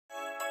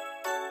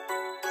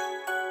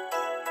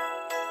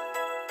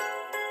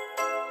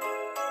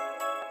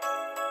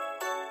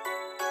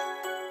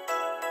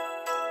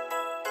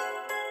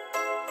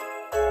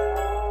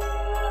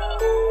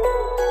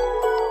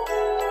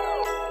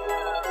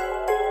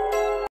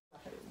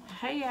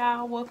Hey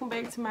y'all, welcome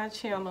back to my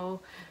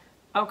channel.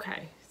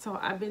 Okay, so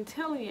I've been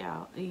telling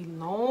y'all a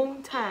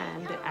long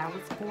time that I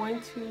was going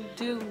to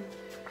do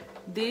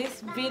this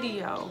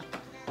video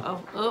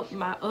of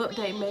my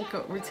update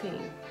makeup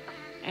routine,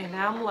 and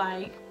I'm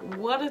like,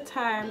 what a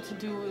time to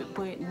do it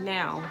but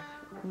now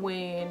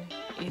when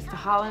it's the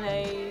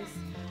holidays.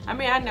 I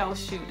mean, I know,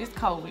 shoot, it's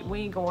COVID,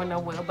 we ain't going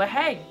nowhere, but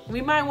hey,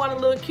 we might want a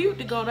little cute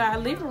to go to our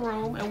living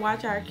room and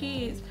watch our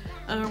kids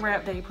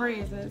unwrap their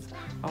presents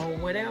or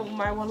whatever. We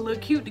might want a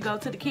little cute to go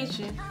to the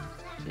kitchen,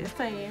 just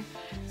saying.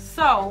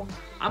 So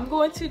I'm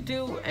going to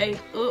do a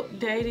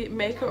updated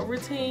makeup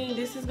routine.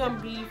 This is gonna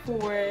be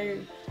for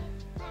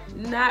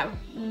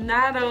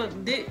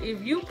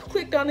if you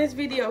clicked on this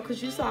video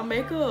because you saw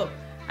makeup,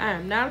 I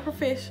am not a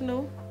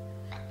professional.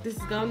 This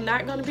is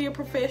not gonna be a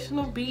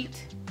professional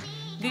beat.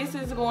 This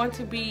is going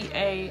to be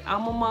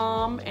I'm a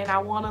mom and I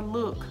want to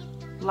look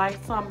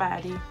like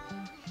somebody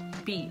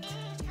beat.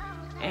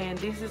 And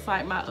this is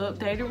like my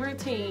updated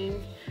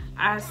routine.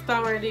 I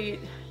started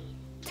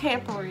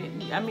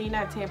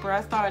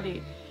I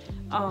started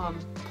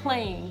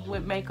playing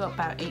with makeup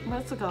about 8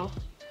 months ago.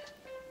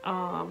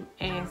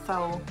 And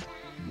so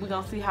we're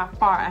gonna see how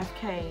far I've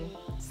came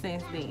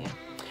since then.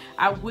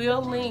 I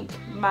will link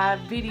my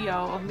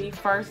video of me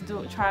first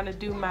trying to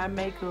do my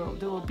makeup,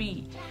 do a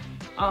beat.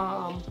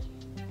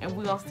 And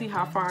we're gonna see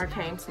how far I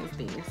came since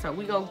then. So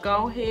we're gonna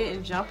go ahead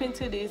and jump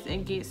into this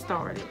and get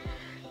started.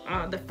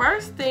 The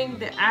first thing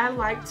that I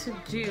like to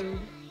do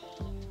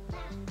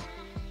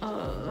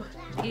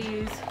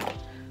is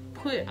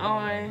put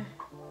on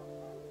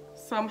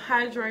some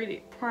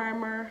hydrated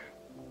primer,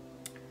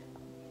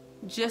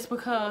 just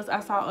because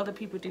I saw other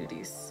people do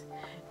this.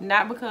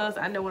 Not because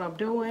I know what I'm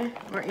doing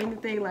or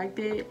anything like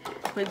that,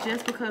 but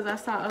just because I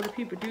saw other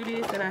people do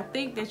this, and I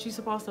think that you're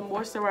supposed to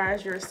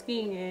moisturize your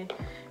skin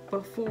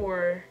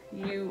before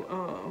you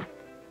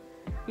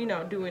you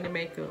know, doing the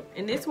makeup.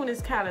 And this one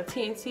is kind of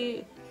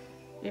tinted,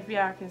 if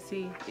y'all can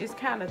see. It's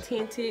kind of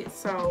tinted,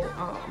 so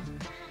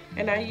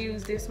and I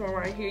use this one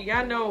right here.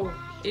 Y'all know,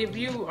 if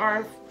you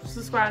are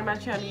subscribed to my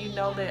channel, you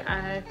know that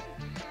I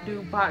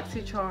do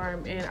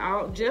BoxyCharm,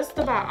 and just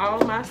about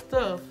all my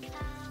stuff,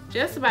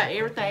 just about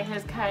everything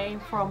has came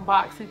from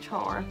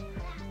BoxyCharm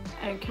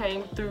and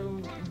came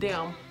through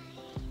them.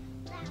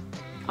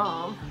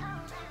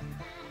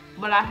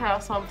 But I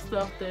have some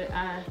stuff that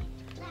I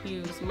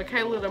use.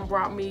 Michaela done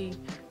brought me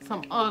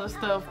some other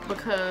stuff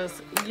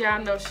because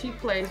y'all know she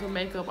plays with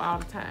makeup all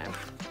the time.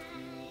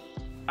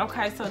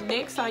 Okay, so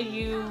next I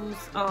use,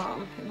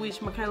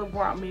 which Michaela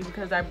brought me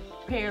because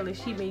apparently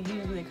she been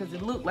using it because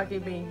it looked like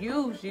it been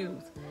used.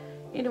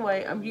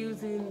 Anyway, I'm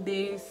using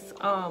this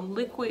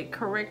liquid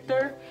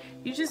corrector.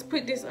 You just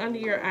put this under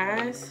your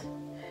eyes,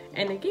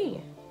 and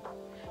again,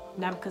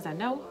 not because I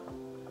know,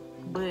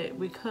 but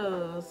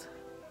because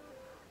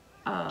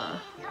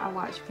I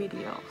watch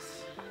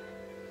videos.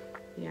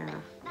 Yeah,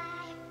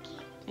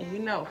 and you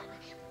know,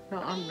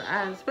 on the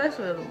eyes,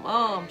 especially the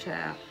mom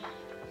child,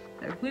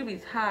 like we be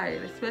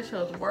tired, especially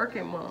as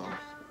working moms,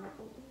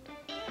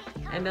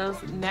 and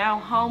us now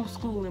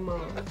homeschooling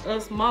moms,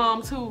 us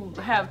moms who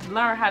have to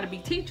learn how to be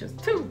teachers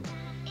too,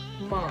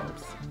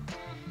 moms.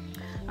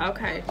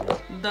 Okay,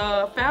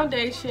 the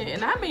foundation,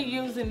 and I've been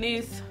using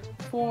this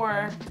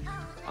for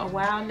a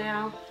while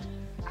now.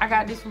 I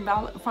got this from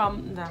Dollar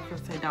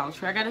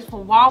Tree. I got this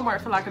from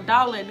Walmart for like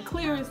 $1 in the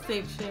clearance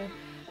section.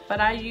 But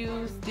I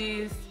use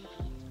this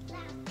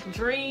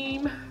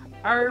Dream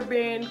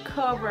Urban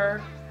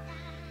Cover.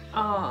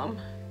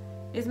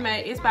 It's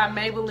by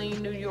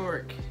Maybelline New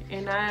York,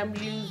 and I'm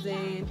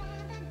using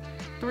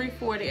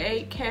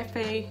 348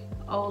 Cafe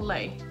au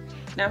Lait.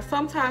 Now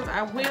sometimes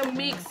I will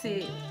mix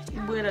it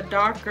with a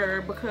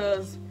darker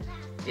because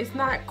it's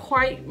not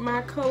quite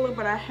my color,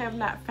 but I have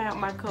not found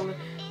my color.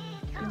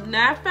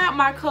 Now I found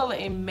my color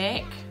in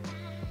MAC,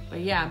 but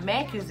yeah,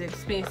 MAC is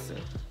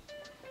expensive.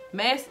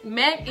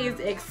 MAC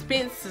is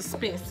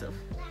expensive.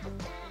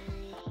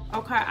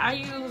 Okay, I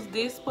use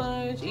this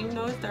sponge, even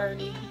though it's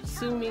dirty,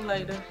 sue me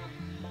later,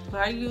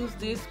 but I use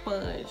this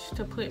sponge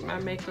to put my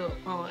makeup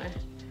on,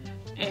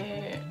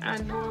 and I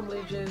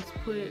normally just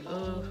put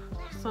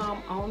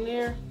some on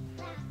there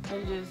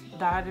and just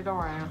dot it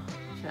around.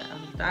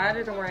 Dot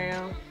it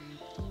around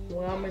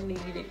where I'm gonna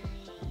need it,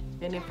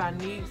 and if I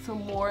need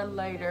some more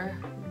later,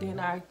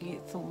 then I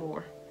get some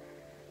more,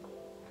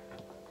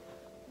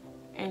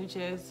 and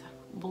just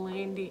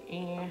blend it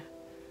in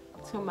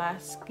to my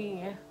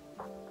skin.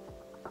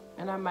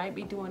 And I might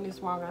be doing this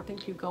wrong. I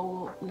think you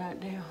go up, not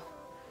down.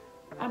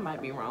 I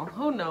might be wrong.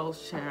 Who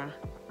knows, child?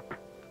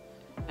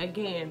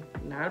 Again,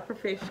 not a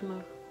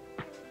professional,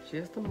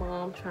 just a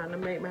mom trying to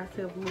make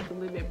myself look a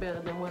little bit better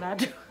than what I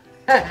do.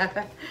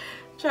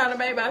 Trying to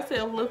make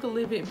myself look a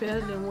little bit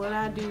better than what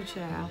I do,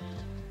 child.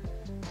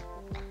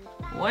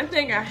 One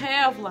thing I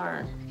have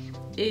learned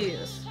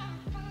is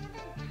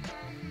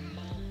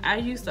I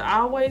used to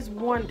always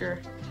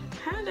wonder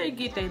how they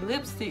get their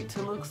lipstick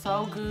to look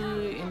so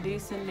good and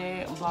this and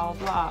that, blah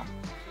blah.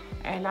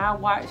 And I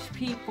watch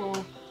people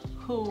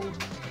who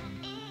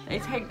they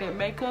take their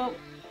makeup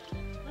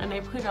and they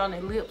put on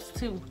their lips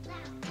too.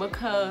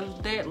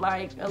 because that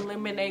like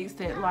eliminates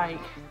that,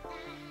 like,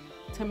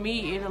 to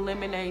me it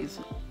eliminates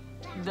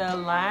the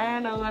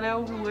line or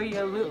whatever where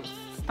your lips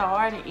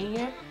start and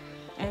end,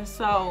 and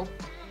so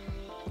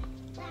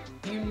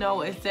you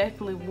know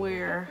exactly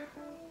where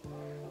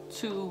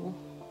to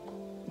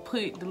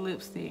put the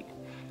lipstick.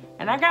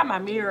 And I got my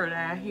mirror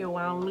down here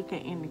while I'm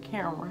looking in the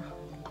camera,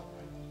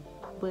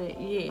 but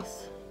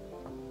yes.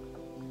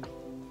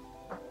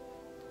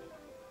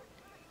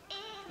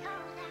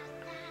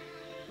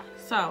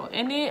 So,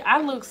 and then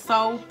I look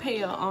so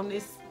pale on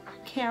this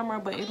camera,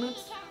 but it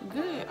looks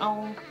good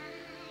on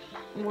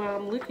while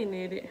I'm looking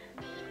at it.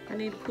 I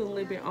need to put a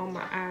little bit on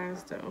my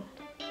eyes though.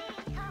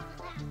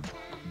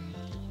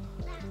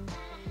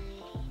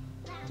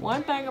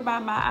 One thing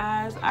about my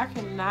eyes, I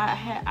can not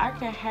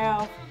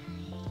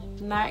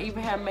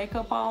even have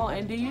makeup on,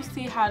 and do you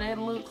see how that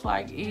looks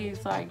like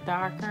it's like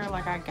darker,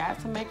 like I got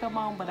some makeup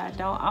on, but I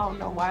don't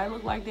know why it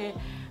look like that,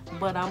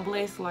 but I'm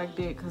blessed like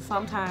that, because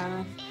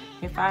sometimes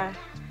if I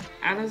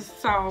just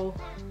saw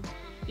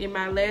in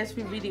my last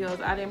few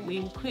videos I didn't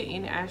even put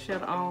any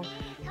eyeshadow on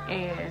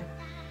and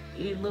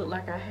it looked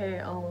like I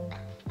had on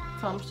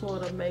some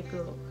sort of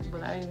makeup,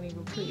 but I didn't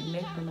even put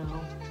nothing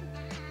on.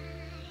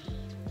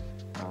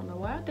 I don't know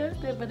why it does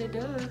that, but it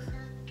does.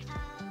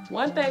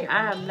 One thing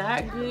I am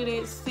not good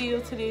at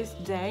still to this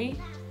day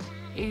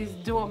is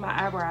doing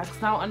my eyebrows,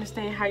 because I don't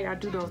understand how y'all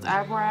do those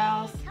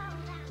eyebrows,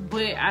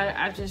 but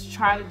I just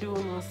try to do a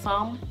little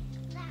something,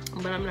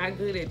 but I'm not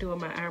good at doing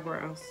my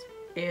eyebrows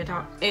at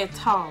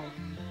all.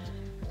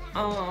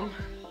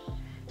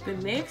 The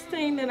next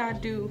thing that I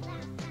do,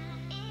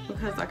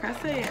 because like I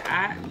said,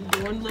 I'm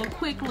doing a little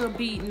quick little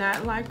beat,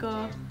 not like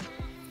a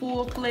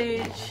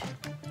full-fledged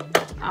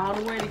all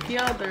the way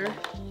together.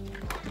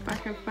 If I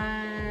can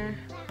find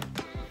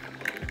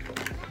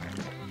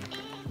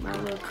my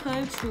little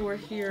contour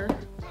here.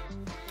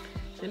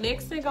 The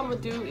next thing I'm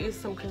gonna do is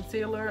some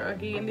concealer.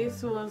 Again,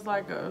 this was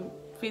like a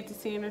 50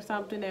 cent or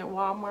something at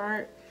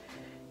Walmart,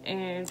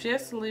 and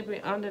just a little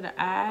bit under the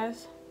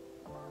eyes.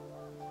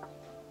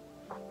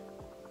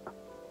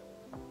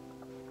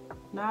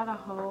 Not a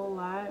whole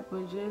lot,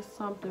 but just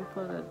something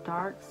for the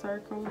dark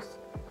circles.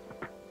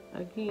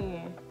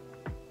 Again,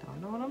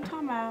 don't know what I'm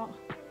talking about.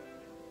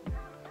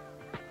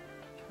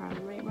 Try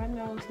to make my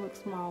nose look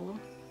smaller,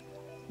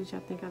 which I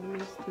think I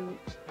missed it.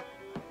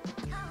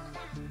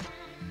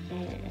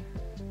 And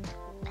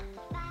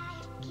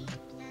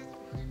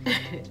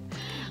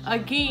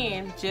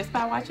again, just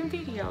by watching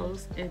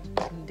videos, and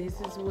this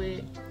is what,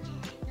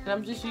 and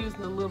I'm just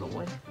using a little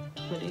one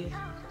for this.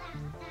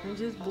 I'm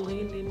just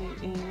blending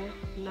it in,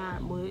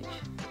 not much.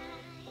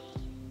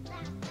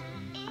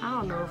 I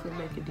don't know if it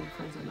makes a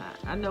difference or not.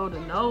 I know the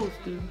nose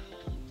do,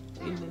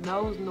 and the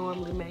nose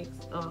normally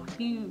makes a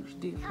huge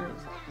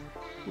difference,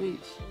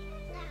 which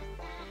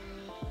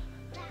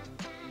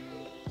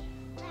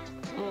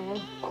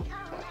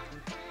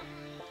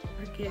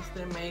I guess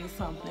that made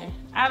something.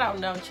 I don't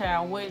know,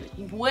 child, what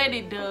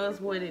it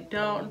does, what it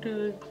don't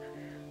do.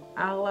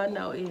 All I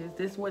know is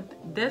that's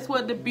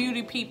what the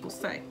beauty people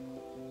say.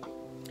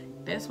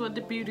 That's what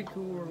the beauty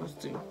gurus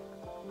do.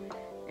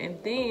 And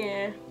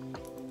then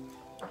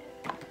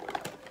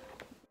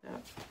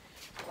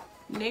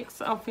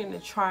next, I'm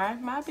finna try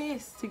my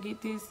best to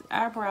get these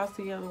eyebrows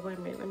together. Wait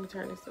a minute, let me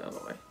turn this the other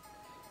way.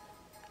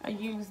 I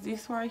use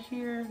this right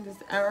here, this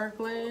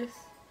Hourglass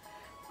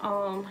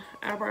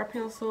eyebrow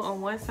pencil.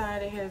 On one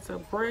side it has a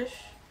brush,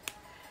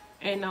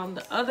 and on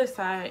the other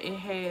side it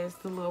has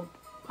the little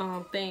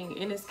thing,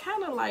 and it's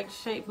kind of like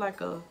shaped like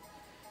a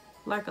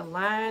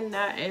line,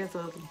 not as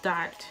a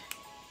dot.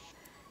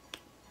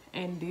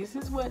 And this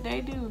is what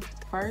they do.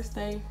 First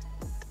they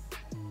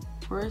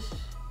brush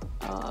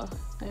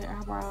their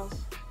eyebrows,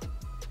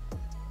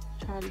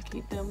 try to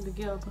get them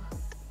together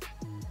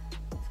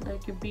so they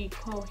can be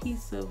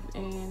cohesive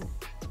and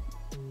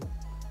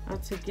a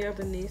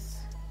togetherness.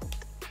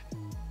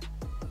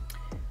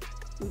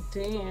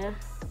 Then,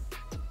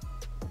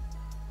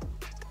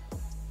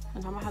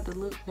 and I'm gonna have to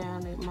look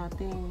down at my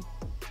thing,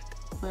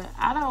 but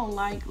I don't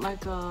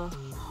like a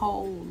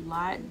whole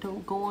lot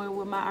going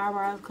with my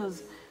eyebrows,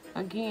 because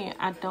again,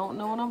 I don't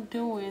know what I'm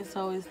doing,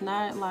 so it's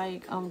not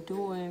like I'm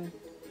doing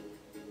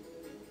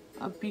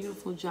a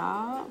beautiful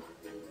job.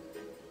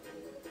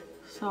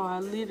 So I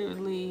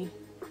literally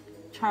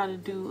try to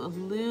do a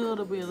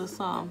little bit of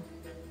something,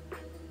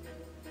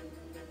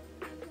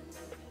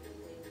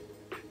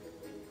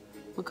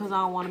 because I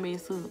don't want to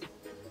mess up.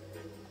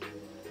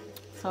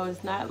 So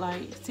it's not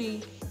like,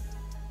 see,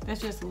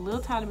 that's just a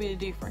little tiny bit of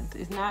difference.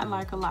 It's not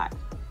like a lot.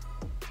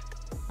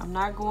 I'm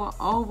not going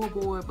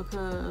overboard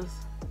because,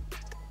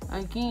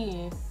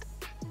 again,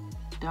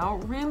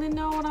 don't really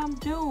know what I'm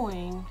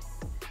doing,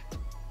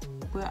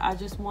 but I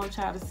just want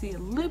y'all to see a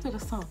little bit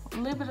of something,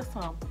 a little bit of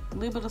something, a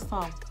little bit of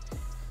something,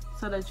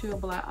 so that you'll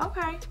be like,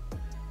 okay,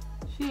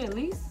 she at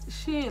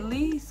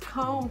least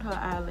combed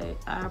her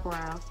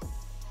eyebrows.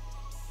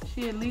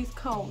 She at least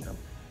combed them.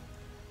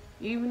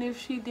 Even if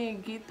she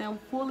didn't get them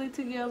fully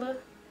together,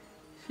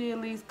 she at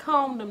least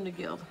combed them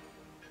together.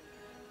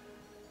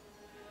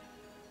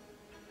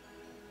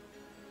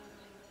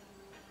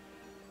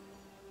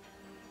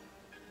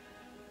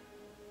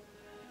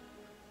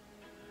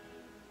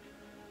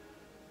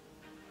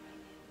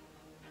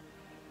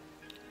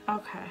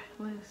 Okay,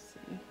 let's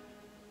see.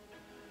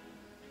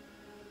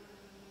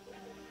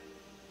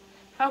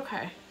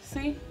 Okay,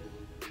 see?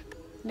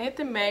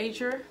 Nothing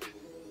major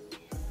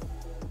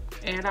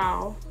at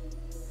all.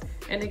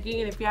 And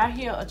again, if y'all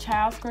hear a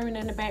child screaming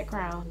in the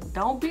background,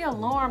 don't be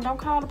alarmed. Don't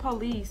call the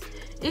police.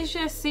 It's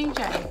just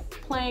CJ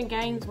playing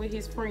games with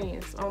his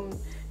friends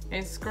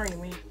and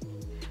screaming.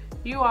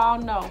 You all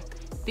know.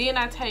 Then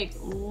I take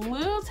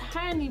little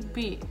tiny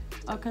bit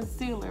of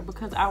concealer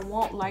because I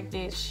want like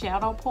that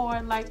shadow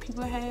part like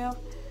people have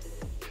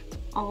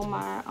on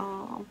my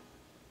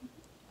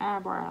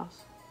eyebrows.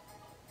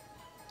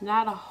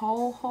 Not a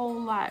whole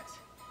lot.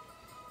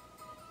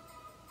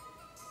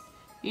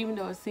 Even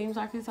though it seems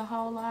like it's a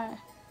whole lot,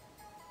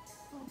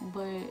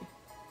 but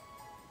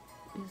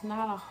it's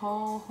not a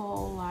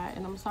whole lot.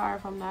 And I'm sorry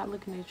if I'm not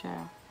looking at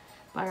y'all,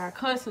 but I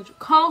gotta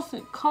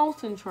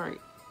concentrate.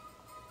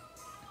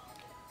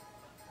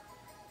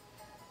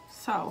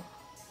 So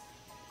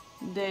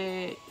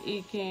that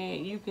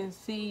you can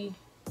see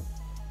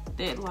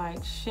that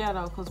like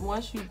shadow, because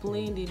once you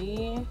blend it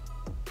in,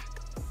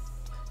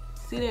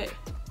 see that?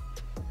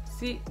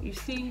 You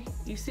see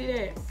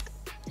that?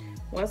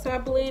 Once I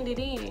blend it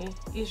in,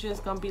 it's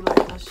just gonna be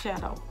like a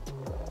shadow.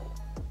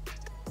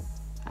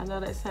 I know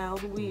that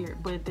sounds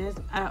weird, but there's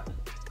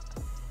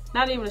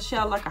not even a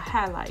shadow, like a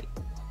highlight.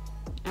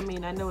 I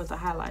mean, I know it's a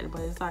highlighter,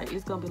 but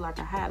it's gonna be like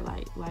a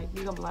highlight. Like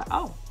you're gonna be like,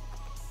 oh,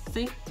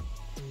 see?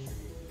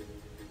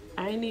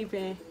 I ain't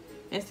even,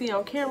 and see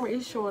on camera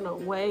it's showing up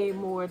way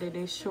more than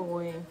it's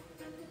showing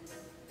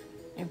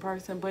in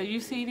person. But you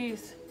see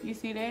this? You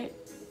see that?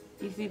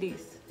 You see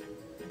this?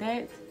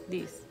 That's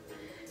this.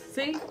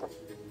 See?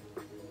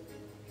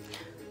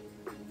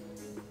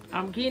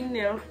 I'm getting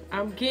there.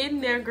 I'm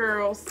getting there,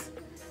 girls.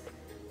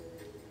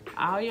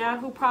 All y'all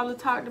who probably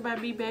talked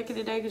about me back in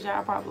the day, because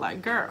y'all probably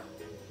like, girl,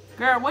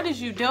 what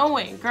is you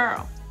doing,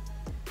 girl?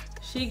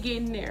 She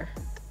getting there.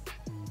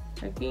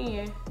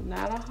 Again,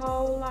 not a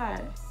whole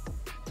lot.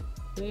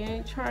 We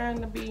ain't trying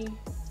to be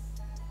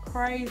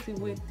crazy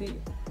with it,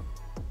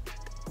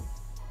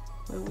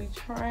 but we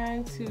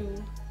trying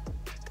to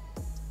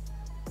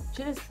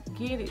just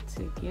get it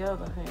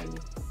together, honey.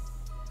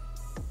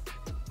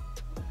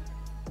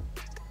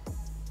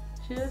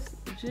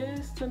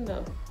 Just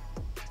enough.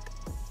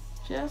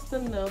 Just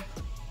enough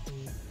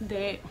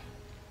that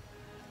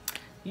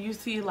you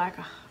see like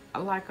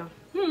I'm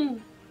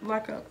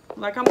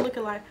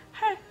looking like,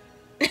 hey.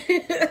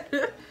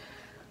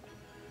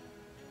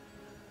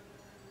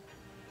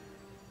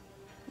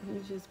 You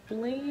just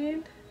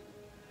blend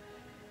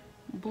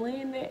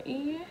that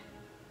in.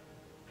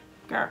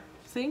 Girl,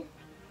 see?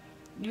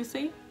 You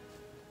see?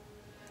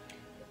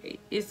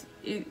 It's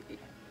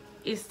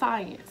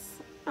science.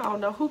 I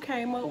don't know who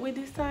came up with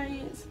this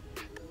science,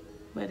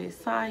 but it's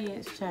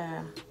science,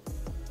 child.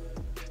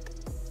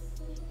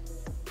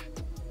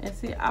 And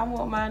see, I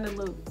want mine to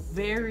look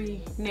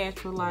very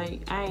natural,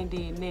 like I ain't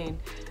did nothing.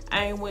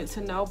 I ain't went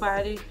to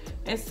nobody.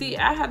 And see,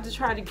 I have to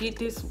try to get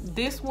this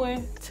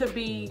one to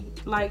be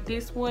like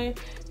this one,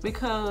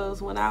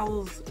 because when I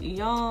was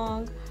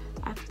young,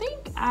 I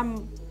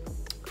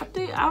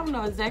don't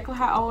know exactly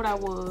how old I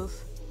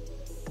was,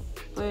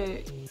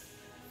 but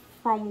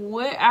from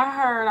what I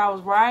heard, I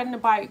was riding the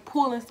bike,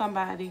 pulling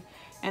somebody,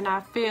 and I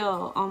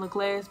fell on the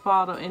glass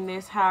bottle, and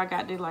that's how I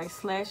got this like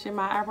slash in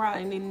my eyebrow,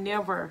 and it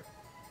never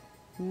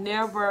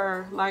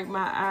like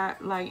my eye,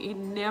 like it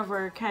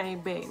never came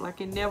back,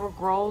 like it never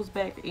grows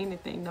back or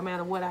anything, no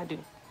matter what I do.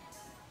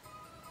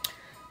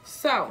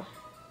 So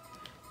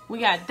we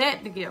got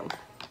that together.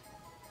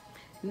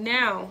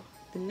 Now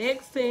the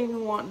next thing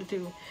we want to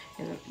do,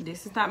 and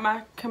this is not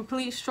my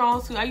complete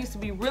strong suit. I used to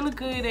be really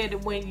good at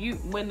it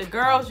when the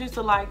girls used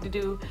to like to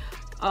do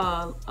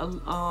a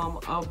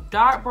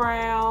dark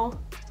brown,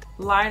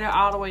 lighter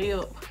all the way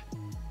up.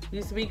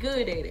 Used to be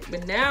good at it,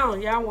 but now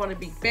y'all want to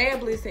be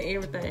fabulous and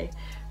everything.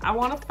 I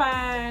want to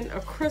find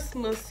a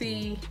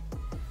Christmassy,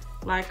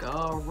 like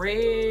a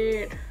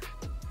red,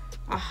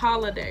 a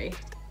holiday.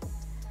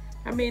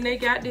 I mean, they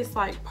got this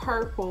like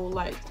purple,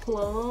 like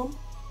plum.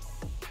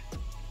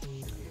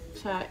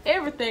 Child,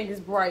 everything is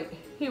bright.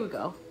 Here we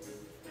go.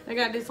 They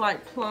got this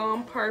like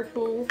plum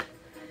purple.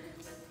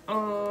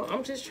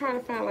 I'm just trying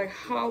to find like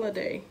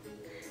holiday.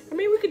 I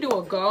mean, we could do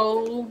a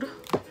gold.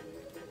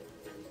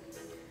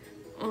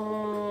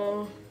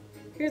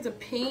 Here's a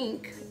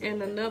pink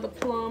and another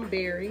plum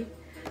berry.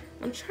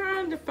 I'm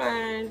trying to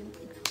find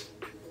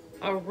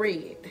a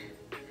red,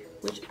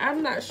 which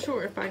I'm not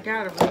sure if I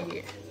got a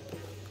red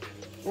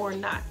or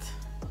not.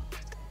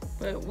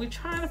 But we're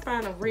trying to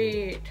find a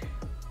red.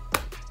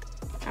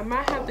 I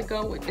might have to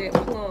go with that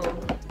plum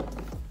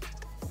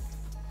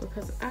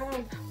because I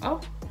don't,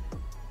 oh,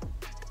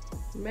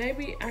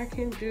 maybe I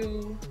can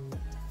do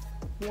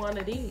one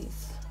of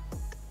these.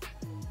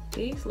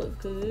 These look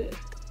good.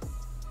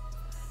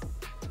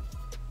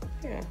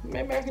 Yeah,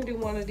 maybe I can do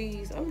one of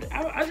these.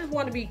 I just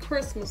want to be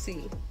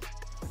Christmassy.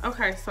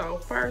 Okay, so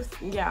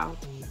first, y'all,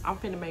 I'm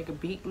finna make a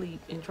big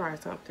leap and try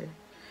something.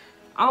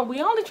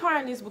 We only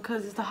trying this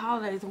because it's the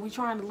holidays and we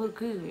trying to look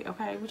good,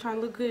 okay? We trying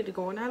to look good to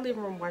go in our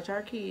living room, watch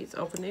our kids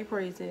open their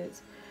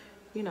presents,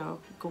 you know,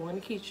 go in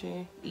the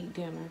kitchen, eat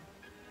dinner,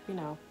 you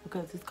know,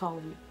 because it's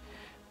COVID.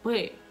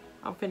 But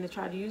I'm finna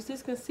try to use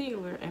this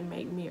concealer and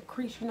make me a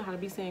crease. You know how to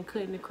be saying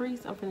cutting the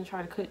crease? I'm finna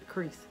try to cut the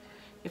crease.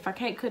 If I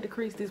can't cut the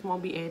crease, this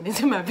won't be added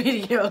into my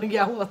video.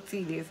 Y'all won't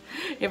see this.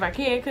 If I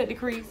can't cut the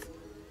crease,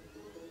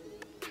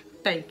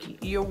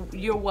 thank you.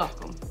 You're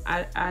welcome.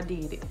 I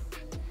did it.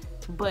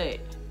 But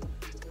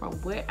from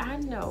what I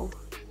know,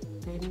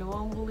 they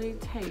normally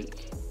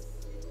take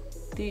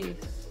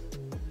this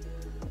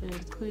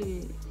and put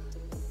it.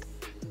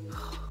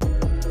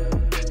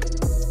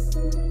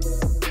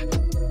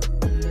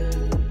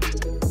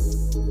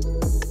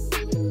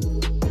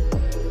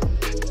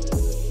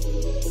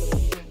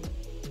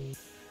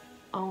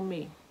 On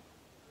me.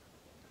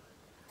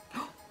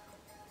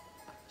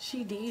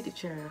 She did it,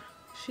 child.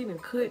 She done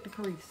cut the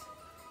crease.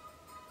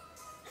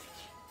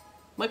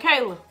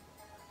 Michaela.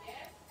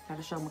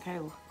 Gotta show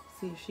Michaela.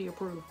 See if she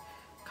approved.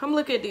 Come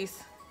look at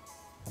this.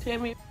 Tell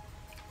me.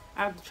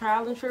 After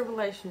trial and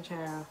tribulation,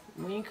 child.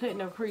 We ain't cutting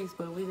no crease,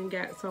 but we done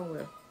got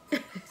somewhere.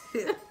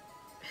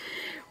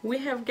 We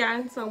have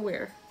gotten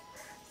somewhere.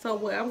 So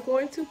what I'm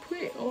going to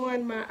put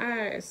on my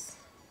eyes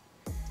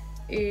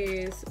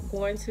is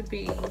going to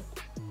be,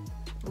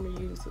 I'm gonna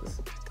use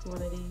this,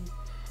 one of these.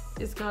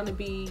 It's gonna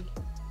be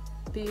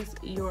this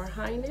Your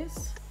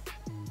Highness,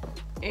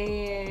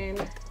 and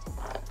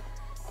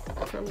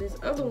from this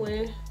other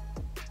one,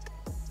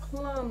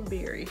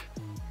 Plumberry.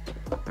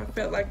 I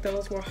felt like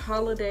those were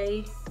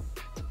holiday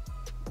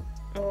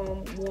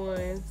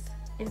ones,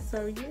 and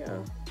so yeah,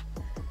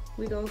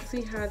 we gonna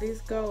see how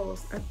this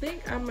goes. I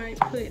think I might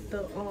put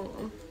the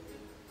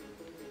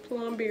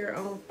Plumberry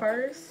on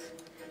first,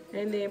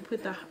 and then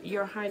put the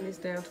Your Highness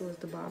down towards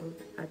the bottom.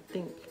 I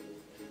think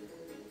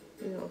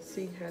we're gonna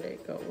see how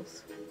that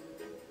goes.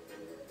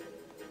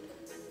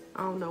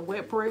 I don't know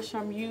what brush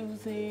I'm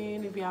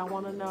using. If y'all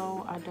want to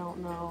know, I don't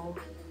know.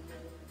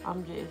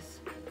 I'm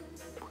just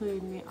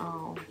putting it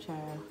on,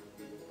 child.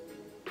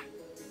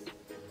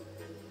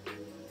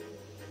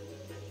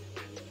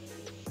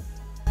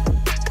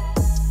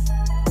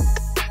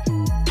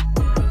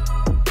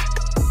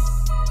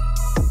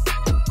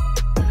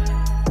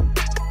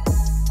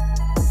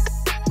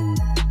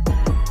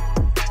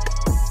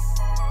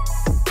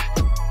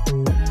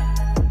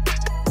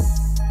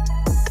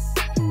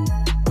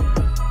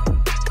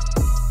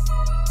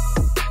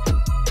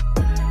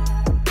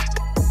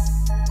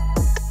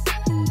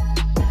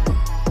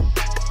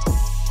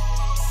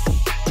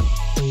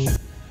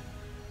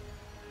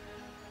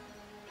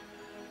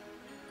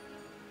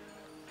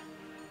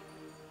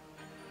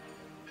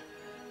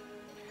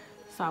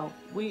 So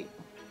we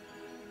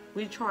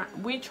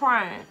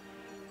trying.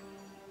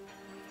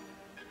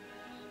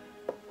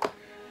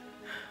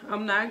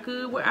 I'm not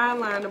good with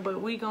eyeliner,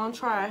 but we gonna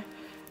try.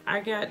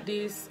 I got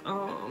this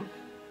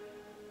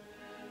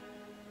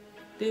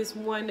this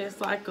one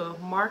that's like a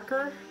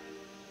marker,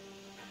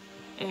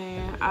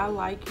 and I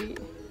like it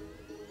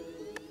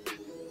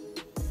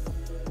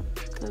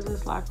because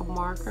it's like a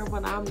marker,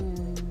 but I'm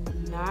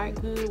not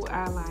good with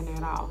eyeliner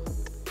at all.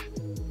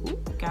 Ooh,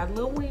 got a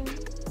little wing.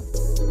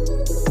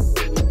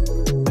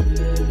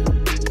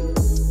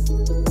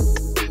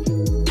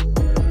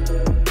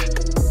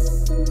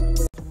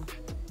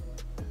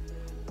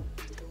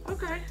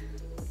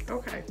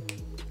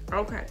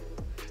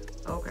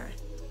 Okay.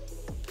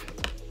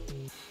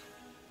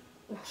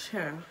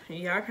 Child,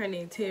 y'all can't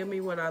even tell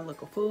me whether I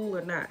look a fool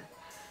or not.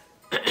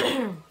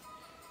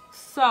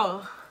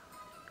 So,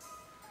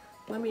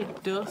 let me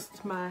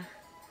dust my...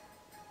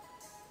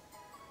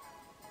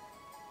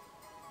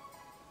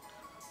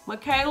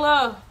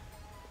 Michaela!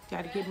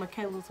 Gotta get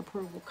Michaela's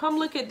approval. Come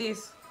look at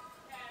this.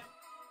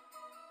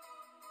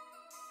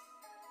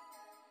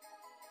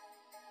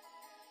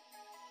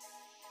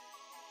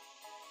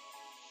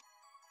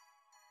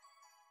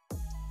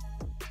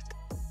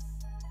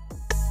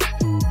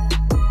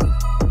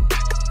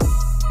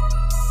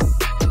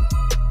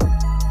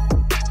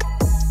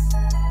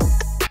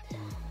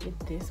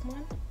 This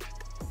one,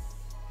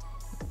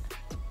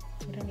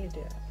 you don't need to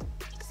do that.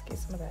 Just get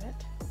some of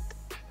that.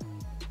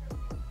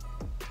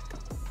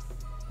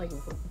 Like,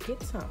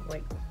 get some,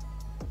 like,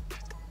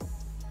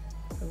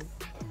 so,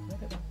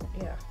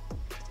 yeah.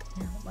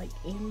 Now, like,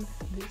 in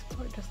this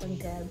part, just like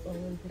dab a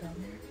little bit on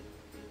there.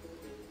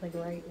 Like,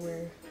 right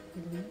where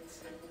it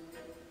meets.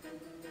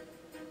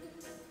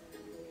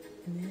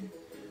 And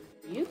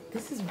then,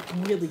 this is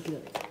really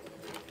good.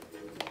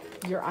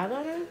 Your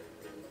eyeliner,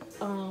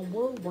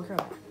 will work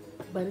out.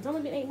 But it's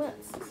only been 8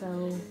 months,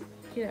 so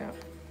get out.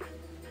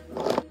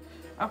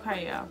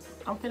 Okay, y'all.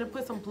 I'm finna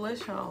put some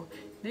blush on.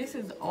 This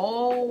is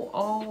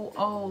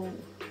old.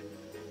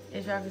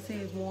 As y'all can see,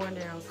 it's worn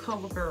down.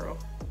 CoverGirl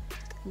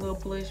little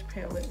blush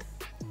palette.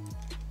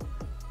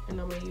 And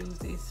I'm gonna use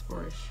this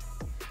brush.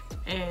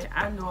 And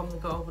I know I'm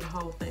gonna go over the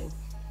whole thing.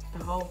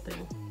 The whole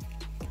thing.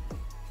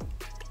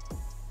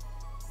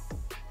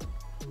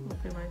 I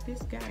feel like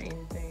this got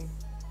anything.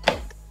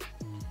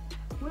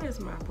 Where's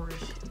my brush?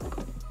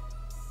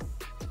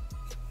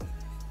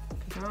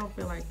 Cause I don't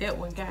feel like that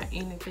one got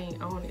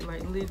anything on it.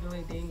 Like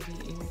literally didn't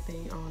get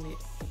anything on it.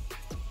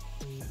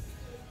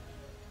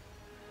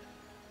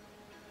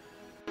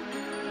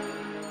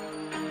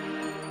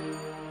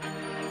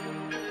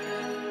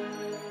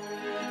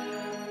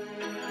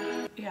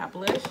 Yeah,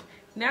 blush.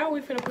 Now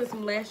we finna put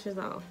some lashes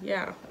on.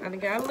 Yeah, I done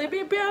got a little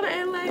bit better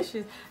at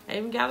lashes. I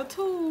even got a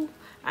tool.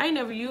 I ain't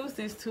never used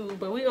this tool,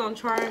 but we gonna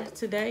try it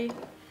today.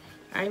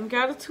 I even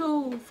got a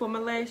tool for my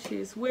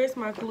lashes. Where's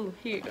my glue?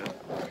 Here you go.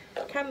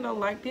 Kinda don't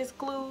like this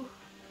glue.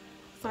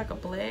 It's like a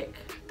black,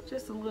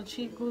 just a little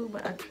cheap glue,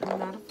 but I'm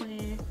not a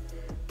fan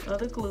of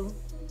the glue.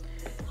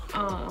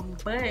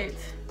 But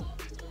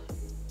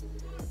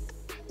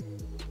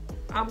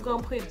I'm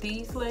gonna put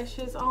these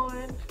lashes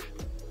on.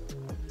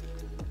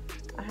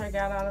 I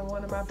got out of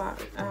one of my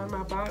box.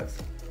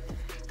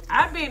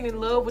 I've been in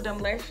love with them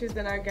lashes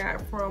that I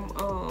got from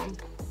God,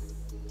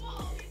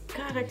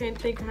 I can't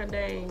think of her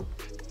name.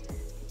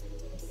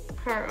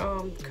 Her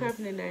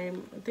company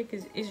name. I think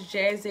it's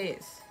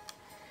Jazzets.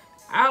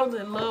 I was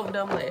in love with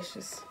them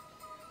lashes.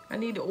 I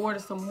need to order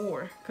some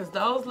more, cause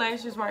those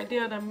lashes right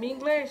there, the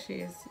mink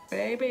lashes,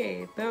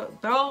 baby.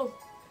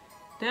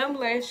 Them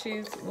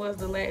lashes was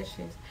the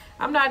lashes.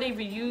 I'm not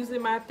even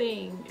using my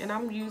thing, and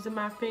I'm using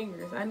my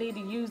fingers. I need to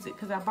use it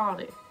because I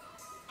bought it.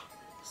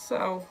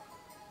 So,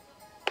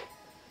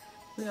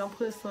 we're going to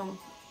put some,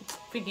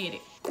 forget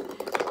it.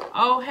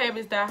 Old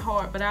habits die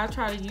hard, but I'll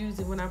try to use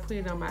it when I put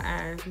it on my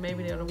eyes.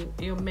 Maybe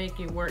it'll make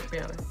it work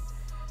better.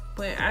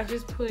 But I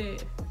just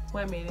put,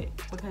 wait a minute,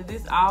 because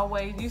this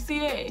always, you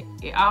see it?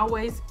 It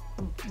always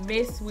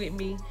mess with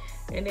me,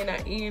 and then I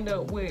end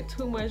up with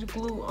too much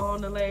glue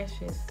on the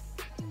lashes.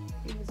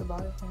 Use a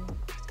body cream.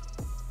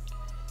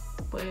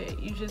 But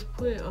you just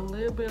put a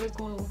little bit of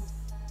glue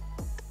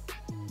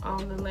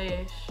on the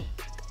lash,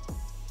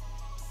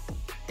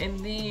 and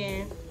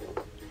then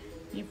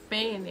you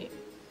fan it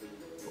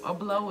or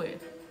blow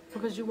it,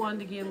 because you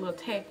want it to get a little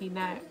tacky,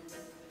 not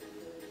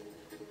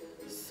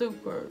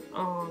super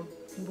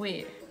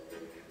wet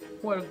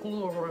where the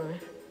glue will run.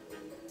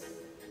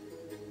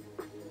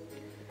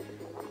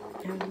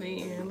 And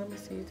then let me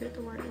see, is that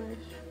the right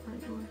lash?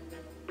 Right one?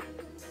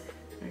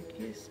 I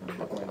guess so.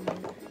 Wait a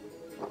minute.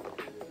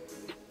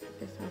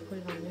 Guess I'll put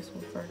it on this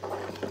one first.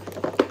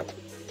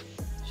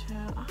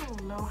 Child, I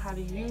don't know how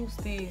to use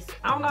this.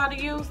 I don't know how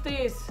to use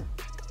this.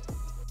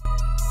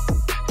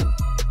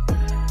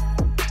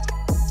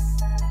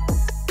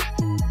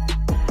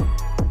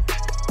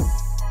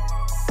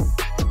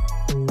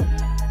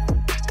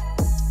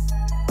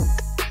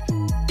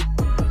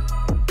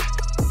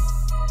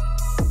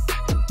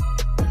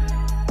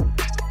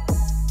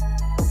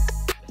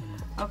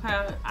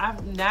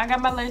 Now I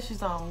got my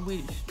lashes on,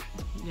 which,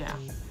 yeah.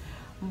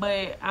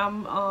 But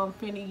I'm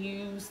finna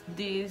use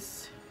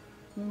this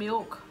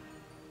Milk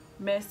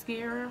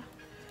mascara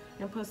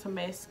and put some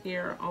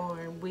mascara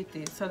on with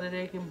it so that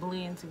they can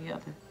blend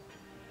together.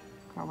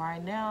 Cause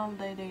right now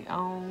they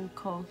own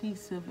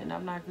cohesive, and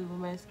I'm not good with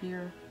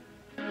mascara.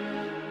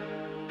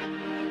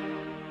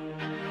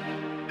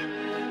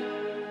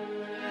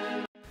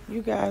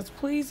 You guys,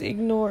 please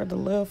ignore the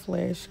love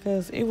flash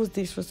because it was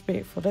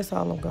disrespectful. That's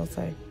all I'm gonna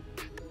say.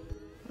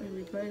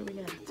 We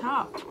got the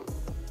top.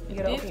 You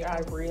gotta open your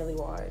eye really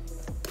wide.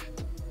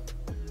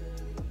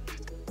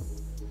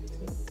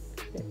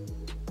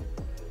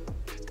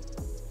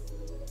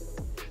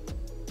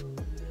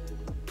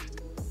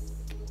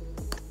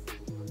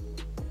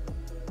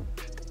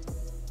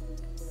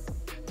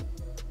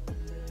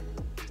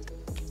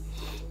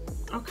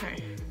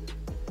 Okay.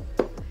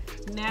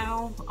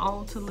 Now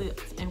on to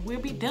lips, and we'll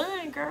be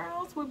done,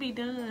 girls. We'll be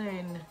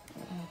done.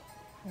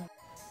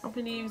 I'm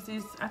gonna use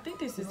this. I think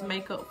this is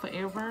Makeup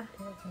Forever.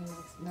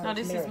 No,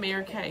 this is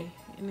Mary Kay,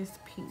 and it's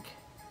pink.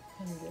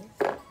 And this,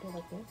 do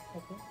like this,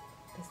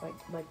 Just like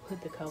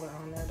put the color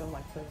on there. Don't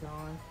like put it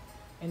on,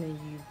 and then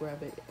you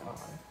rub it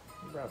on.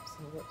 Rub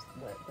some lips,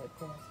 lip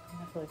gloss. I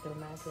feel like it'll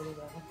match really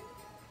well.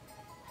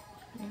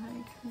 Yeah,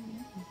 it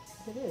can.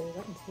 It is.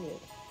 I can see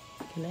it.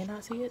 Can they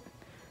not see it?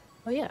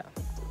 Oh yeah.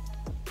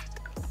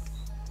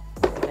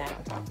 Put that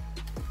on top.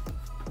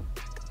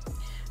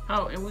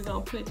 Oh, and we're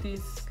gonna put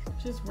this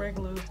just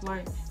regular,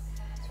 like,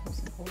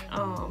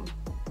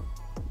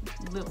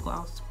 lip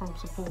gloss from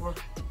Sephora.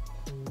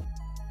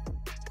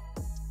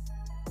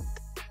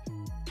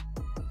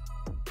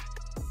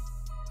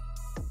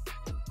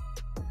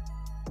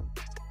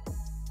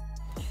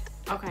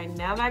 Okay,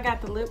 now that I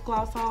got the lip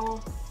gloss on,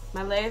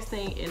 my last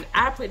thing, and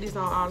I put this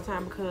on all the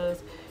time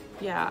because,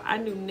 yeah, I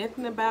knew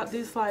nothing about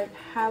this, like,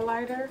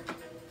 highlighter,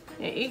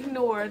 and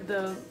ignore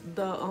the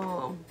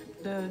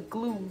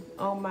glue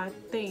on my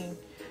thing.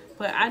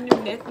 But I knew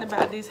nothing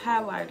about this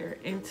highlighter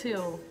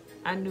until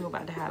I knew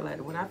about the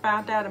highlighter. When I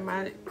found out, and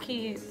my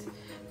kids,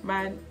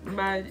 my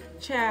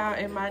child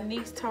and my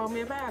niece told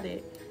me about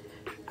it,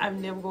 I'm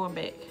never going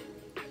back.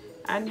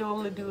 I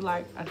normally do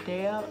like a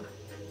dab.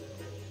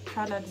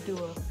 Try not to do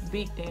a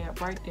big dab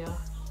right there.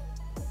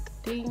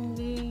 Ding,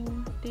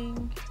 ding,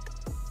 ding.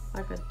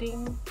 Like a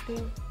ding,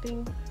 ding,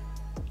 ding,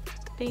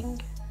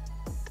 ding.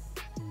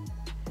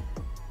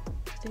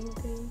 Ding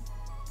ding.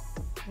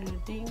 And a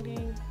ding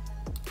ding.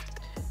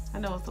 I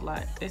know it's a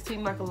lot. It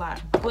seemed like a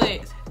lot,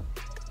 but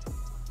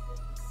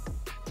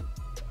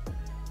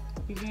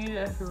if you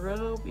just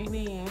rub it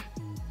in,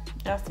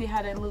 y'all see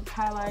how that looks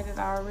highlighted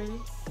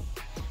already?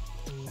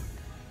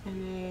 And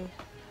then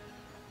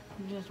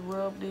you just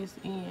rub this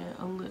in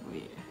a little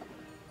bit.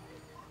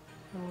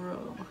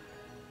 Rub.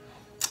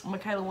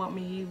 Michaela want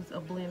me to use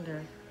a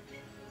blender.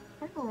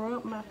 I can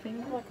rub my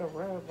finger. Like a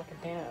rub, like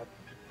a dab.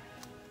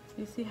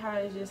 You see how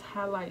it just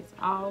highlights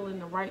all in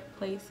the right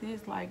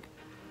places, like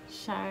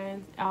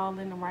shines all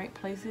in the right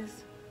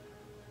places?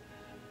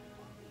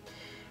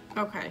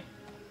 Okay,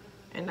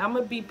 and I'm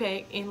gonna be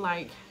back in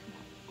like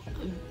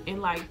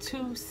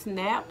 2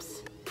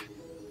 snaps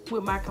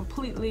with my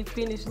completely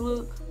finished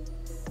look.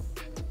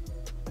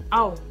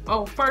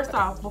 Oh, first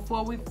off,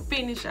 before we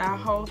finish our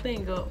whole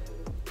thing up,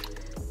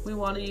 we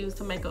want to use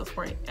some makeup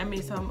spray. I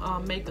mean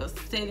some makeup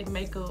setting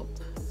makeup,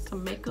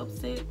 some makeup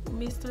set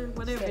mister,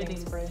 whatever setting it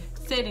is. Spray.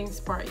 Setting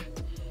spray.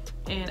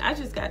 And I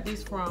just got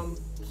this from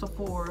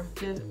Sephora,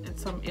 just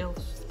some e.l.f.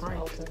 spray.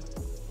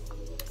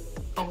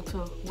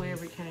 Ulta,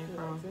 wherever it came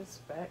from. This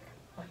back.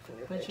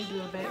 But you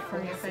do it back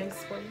from your face,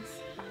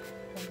 please.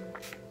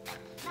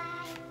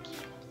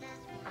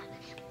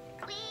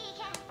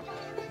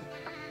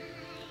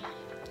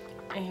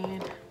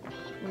 And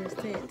we're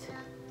set.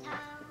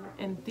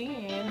 And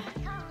then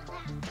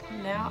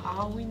now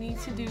all we need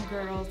to do,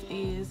 girls,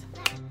 is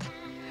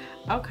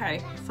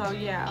okay. So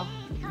yeah,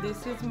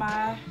 this is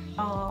my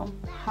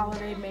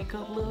holiday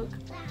makeup look.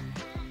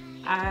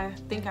 I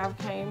think I've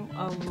came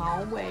a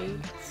long way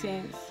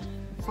since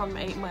from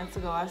 8 months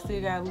ago. I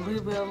still got a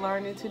little bit of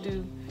learning to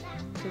do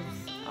because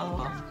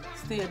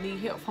still need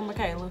help from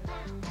Michaela.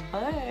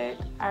 But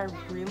I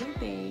really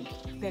think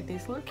that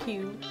this look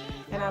cute,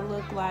 and I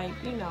look like,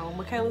 you know,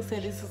 Michaela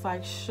said this is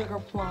like sugar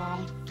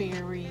plum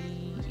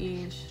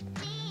fairy-ish.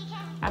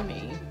 I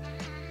mean,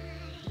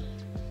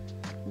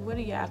 what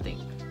do y'all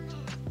think?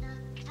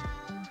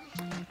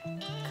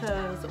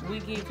 Because we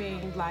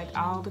giving like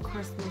all the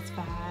Christmas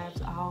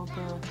vibes, all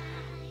the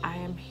I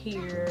am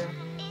here,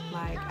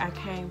 like I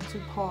came to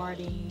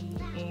party,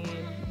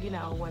 and you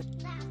know what.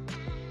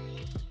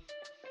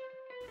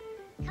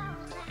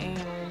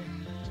 And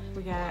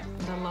we got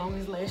the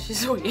longest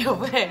lashes we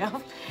ever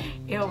have,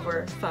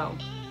 ever. So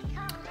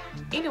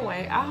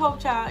anyway, I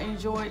hope y'all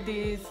enjoyed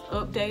this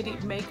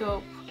updated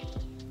makeup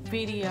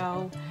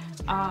video.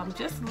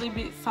 Just a little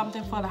bit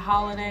something for the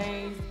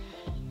holidays.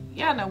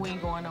 Y'all know we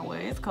ain't going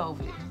nowhere, it's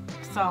COVID.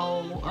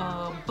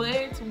 So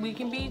but we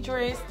can be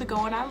dressed to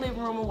go in our living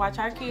room and watch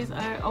our kids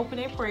open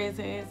their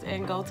presents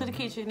and go to the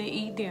kitchen and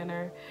eat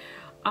dinner.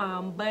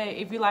 But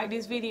if you like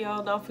this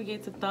video, don't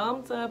forget to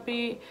thumbs up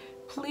it.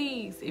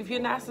 Please, if you're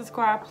not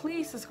subscribed,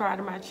 please subscribe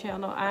to my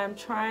channel. I'm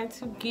trying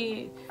to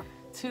get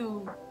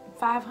to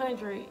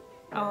 500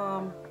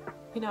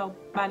 you know,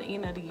 by the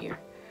end of the year.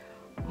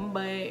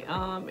 But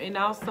and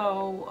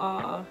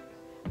also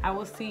I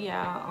will see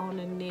y'all on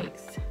the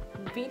next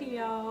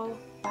video.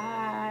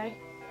 Bye.